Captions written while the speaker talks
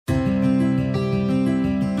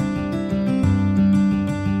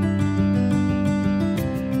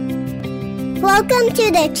Welcome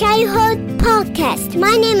to the Childhood Podcast.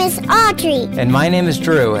 My name is Audrey. And my name is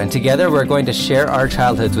Drew, and together we're going to share our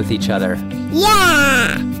childhoods with each other.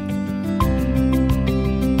 Yeah!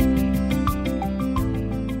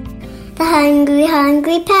 The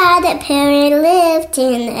hungry caterpillar lived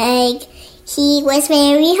in an egg. He was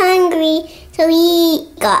very hungry, so he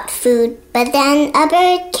got food. But then a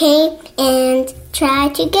bird came and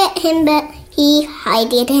tried to get him, but he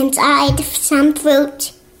hid it inside some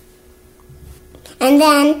fruit. And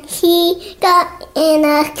then he got in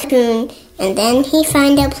a cocoon, and then he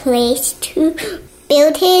found a place to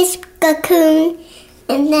build his cocoon.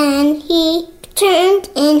 And then he turned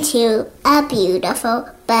into a beautiful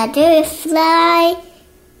butterfly.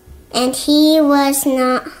 And he was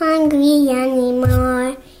not hungry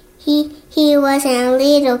anymore. He wasn't a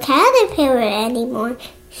little caterpillar anymore.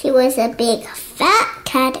 He was a big fat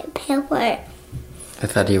caterpillar. I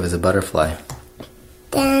thought he was a butterfly.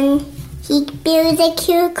 Then he built a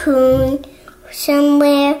cocoon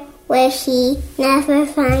somewhere where he never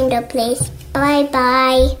found a place.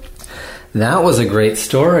 Bye-bye. That was a great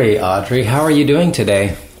story, Audrey. How are you doing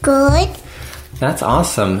today? Good. That's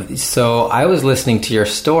awesome. So I was listening to your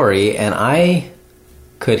story, and I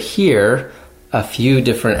could hear a few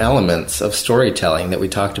different elements of storytelling that we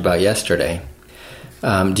talked about yesterday.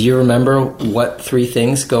 Do you remember what 3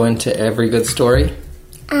 things go into every good story?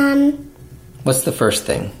 What's the first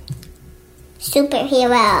thing?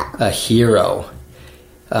 Superhero. A hero.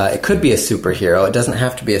 It could be a superhero. It doesn't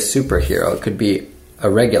have to be a superhero. It could be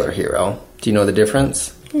a regular hero. Do you know the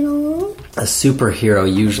difference? No. A superhero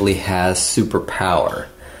usually has superpower,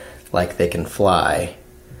 like they can fly.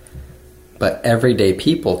 But everyday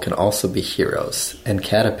people can also be heroes, and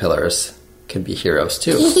caterpillars can be heroes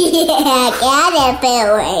too. Yeah,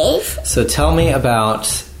 caterpillars. So tell me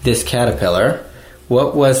about this caterpillar.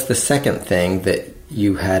 What was the second thing that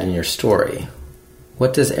you had in your story?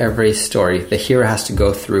 What does every story, the hero has to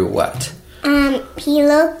go through what? He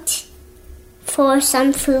looked for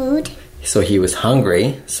some food. So he was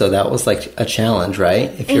hungry, so that was like a challenge, right?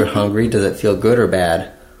 If you're hungry, does it feel good or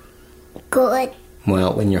bad? Good.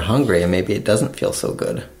 Well, when you're hungry, maybe it doesn't feel so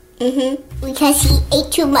good. Because he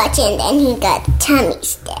ate too much and then he got tummy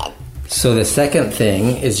instead. So the second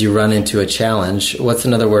thing is you run into a challenge. What's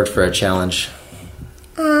another word for a challenge?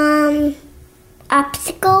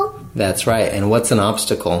 Obstacle. That's right. And what's an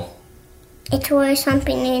obstacle? It's where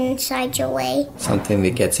something inside your way. Something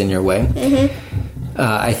that gets in your way?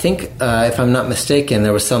 I think, if I'm not mistaken,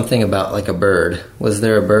 there was something about like a bird. Was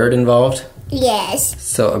there a bird involved? Yes.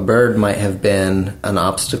 So a bird might have been an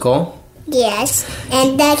obstacle? Yes.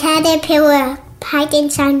 And the caterpillar hid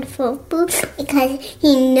inside for food because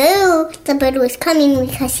he knew the bird was coming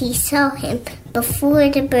because he saw him before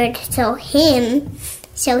the bird saw him.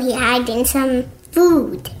 So he hid in some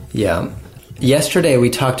food. Yeah. Yesterday we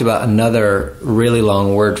talked about another really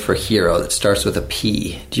long word for hero that starts with a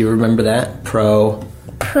P. Do you remember that? Procrates.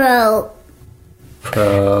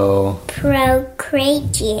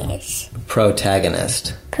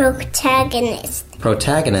 Protagonist.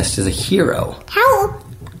 Protagonist is a hero.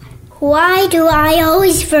 Why do I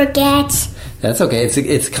always forget? That's okay.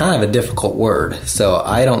 It's kind of a difficult word, so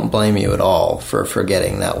I don't blame you at all for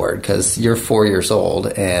forgetting that word because you're 4 years old,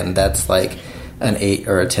 and that's like an 8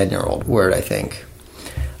 or a 10-year-old word, I think.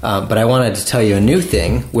 But I wanted to tell you a new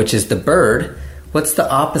thing, which is the bird. What's the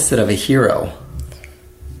opposite of a hero?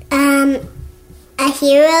 A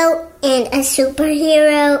hero and a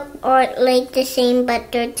superhero are like the same,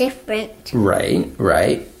 but they're different.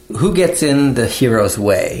 Right. Who gets in the hero's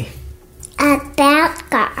way? A bad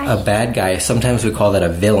guy. A bad guy. Sometimes we call that a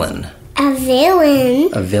villain. A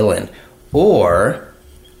villain. A villain. Or,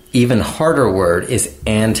 even harder word is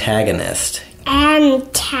antagonist.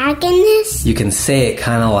 Antagonist? You can say it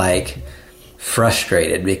kind of like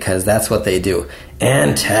frustrated because that's what they do.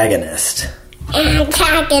 Antagonist.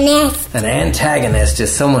 Antagonist. An antagonist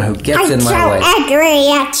is someone who gets in my way. I'm so angry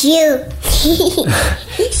at you.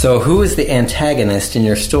 So who is the antagonist in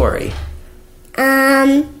your story?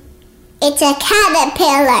 It's a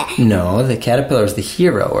caterpillar. No, the caterpillar is the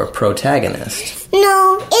hero or protagonist.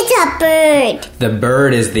 No, it's a bird. The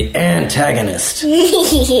bird is the antagonist.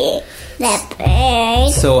 The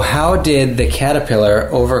bird. So how did the caterpillar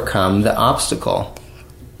overcome the obstacle?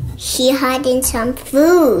 He hid in some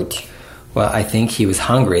food. Well, I think he was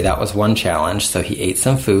hungry. That was one challenge. So he ate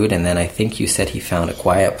some food, and then I think you said he found a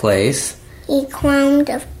quiet place. He found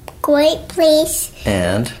a quiet place.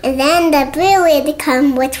 And then the bird would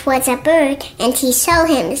come, which was a bird, and he saw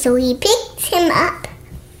him, so he picked him up.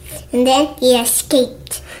 And then he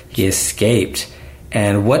escaped. He escaped.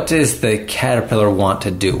 And what does the caterpillar want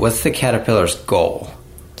to do? What's the caterpillar's goal?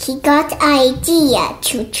 he got the idea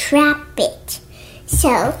to trap it.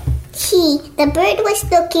 So the bird was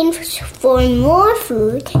looking for more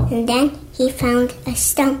food, and then he found a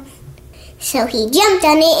stump. So he jumped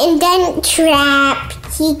on it and then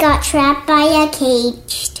he got trapped by a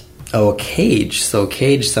cage. Oh, a cage. So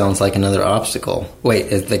cage sounds like another obstacle. Wait,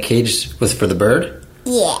 the cage was for the bird?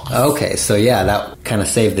 Yeah. Okay, so yeah, that kind of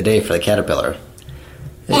saved the day for the caterpillar.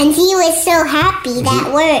 And he was so happy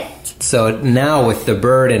that worked. So now with the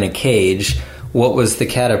bird in a cage, what was the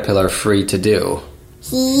caterpillar free to do?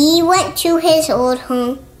 He went to his old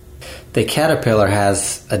home. The caterpillar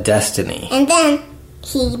has a destiny. And then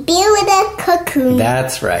he built a cocoon.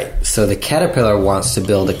 That's right. So the caterpillar wants to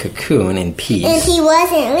build a cocoon in peace. And he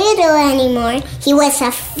wasn't little anymore. He was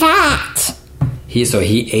a fat. So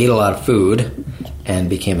he ate a lot of food and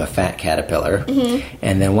became a fat caterpillar. Mm-hmm.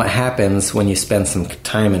 And then what happens when you spend some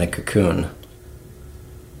time in a cocoon?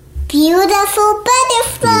 Beautiful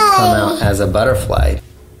butterfly. You come out as a butterfly.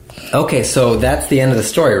 Okay, so that's the end of the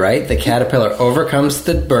story, right? The caterpillar overcomes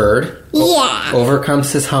the bird. Yeah.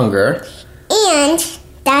 Overcomes his hunger. And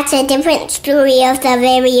that's a different story of the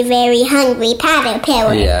very, very hungry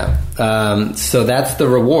caterpillar. Yeah. So that's the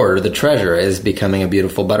reward, the treasure, is becoming a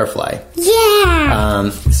beautiful butterfly. Yeah.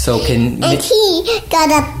 And he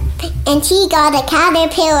got a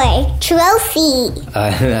caterpillar trophy.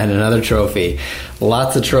 And another trophy.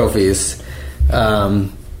 Lots of trophies.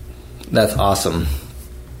 That's awesome.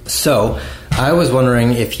 So, I was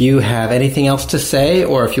wondering if you have anything else to say,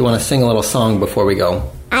 or if you want to sing a little song before we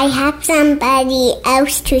go. I have somebody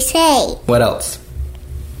else to say. What else?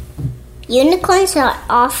 Unicorns are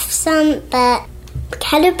awesome, but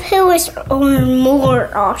caterpillars are more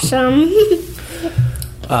awesome.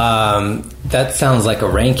 That sounds like a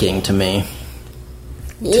ranking to me.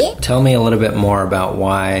 Yeah. Tell me a little bit more about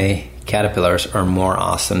why caterpillars are more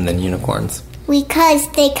awesome than unicorns. Because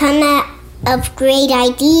they come out of great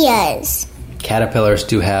ideas. Caterpillars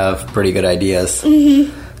do have pretty good ideas.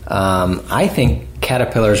 Mm-hmm. I think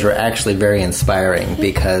caterpillars are actually very inspiring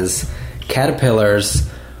because caterpillars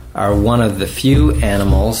are one of the few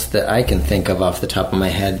animals that I can think of off the top of my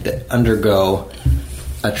head that undergo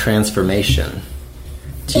a transformation.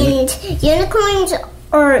 And unicorns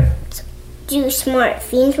do smart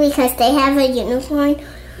things because they have a unicorn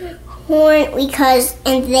horn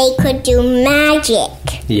and they could do magic.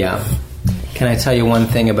 Yeah. Can I tell you one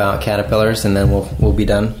thing about caterpillars and then we'll be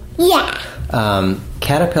done? Yeah.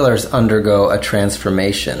 Caterpillars undergo a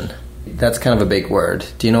transformation. That's kind of a big word.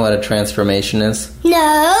 Do you know what a transformation is?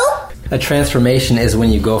 No. A transformation is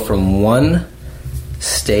when you go from one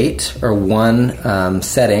state or one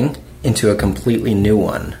setting into a completely new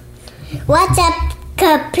one. What's a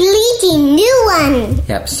completely new one?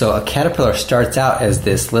 Yep, so a caterpillar starts out as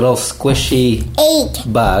this little squishy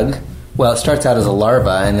bug. Well, it starts out as a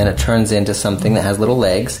larva, and then it turns into something that has little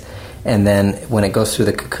legs. And then when it goes through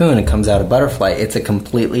the cocoon and comes out a butterfly, it's a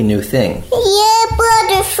completely new thing. Yeah,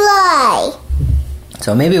 butterfly.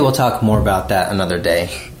 So maybe we'll talk more about that another day.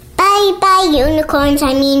 Bye-bye, unicorns.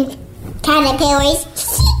 I mean, caterpillars.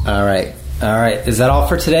 All right. Is that all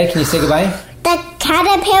for today? Can you say goodbye? The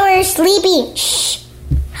caterpillar is sleeping. Shh.